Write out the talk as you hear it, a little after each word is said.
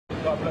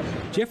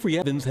Jeffrey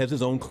Evans has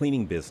his own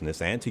cleaning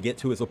business, and to get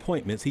to his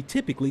appointments, he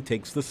typically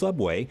takes the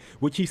subway,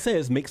 which he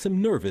says makes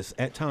him nervous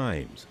at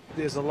times.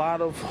 There's a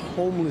lot of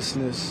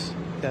homelessness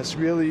that's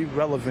really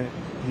relevant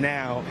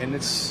now, and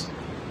it's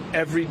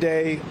every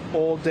day,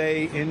 all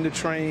day, in the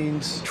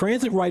trains.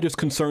 Transit riders'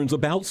 concerns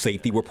about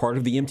safety were part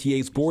of the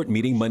MTA's board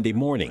meeting Monday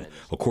morning.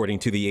 According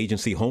to the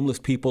agency, homeless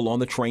people on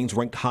the trains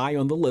ranked high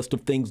on the list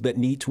of things that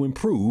need to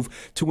improve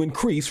to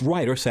increase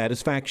rider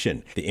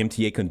satisfaction. The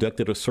MTA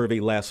conducted a survey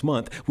last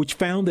month which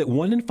found that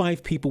 1 in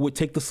 5 people would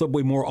take the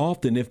subway more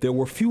often if there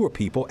were fewer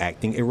people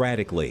acting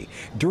erratically.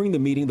 During the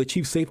meeting, the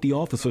chief safety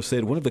officer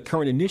said one of the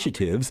current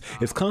initiatives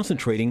is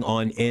concentrating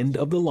on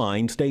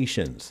end-of-the-line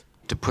stations.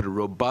 To put a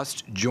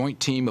robust joint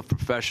team of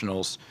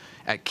professionals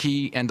at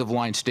key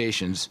end-of-line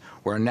stations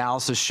where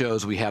analysis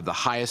shows we have the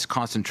highest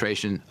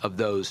concentration of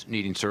those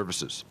needing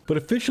services. But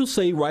officials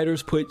say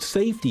riders put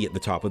safety at the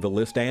top of the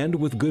list, and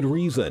with good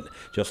reason.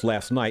 Just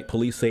last night,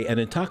 police say an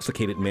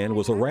intoxicated man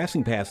was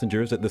harassing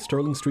passengers at the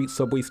Sterling Street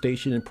subway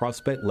station in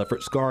Prospect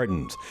Lefferts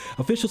Gardens.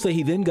 Officials say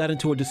he then got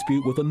into a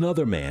dispute with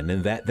another man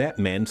and that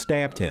man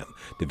stabbed him.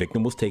 The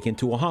victim was taken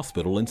to a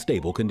hospital in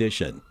stable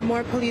condition.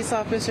 More police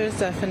officers,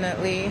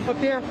 definitely. But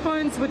there are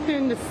funds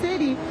within the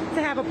city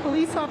to have a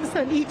police officer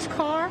in each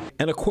car.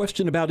 And a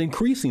question about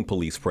increasing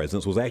police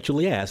presence was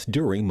actually asked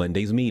during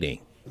Monday's meeting.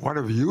 What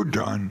have you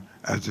done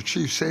as the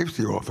chief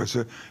safety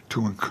officer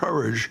to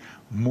encourage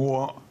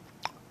more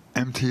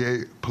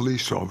MTA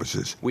police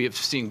officers? We have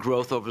seen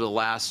growth over the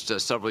last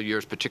several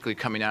years, particularly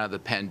coming out of the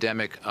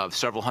pandemic, of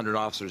several hundred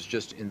officers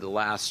just in the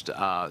last,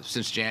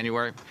 since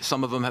January.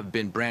 Some of them have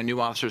been brand new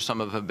officers,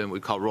 some of them have been what we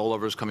call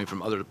rollovers coming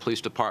from other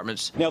police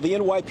departments. Now, the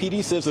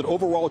NYPD says that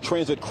overall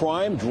transit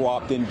crime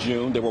dropped in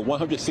June. There were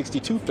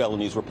 162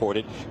 felonies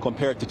reported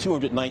compared to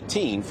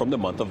 219 from the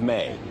month of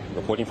May.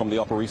 Reporting from the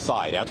Upper East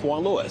Side,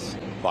 Antoine Lewis,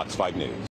 Fox 5 News.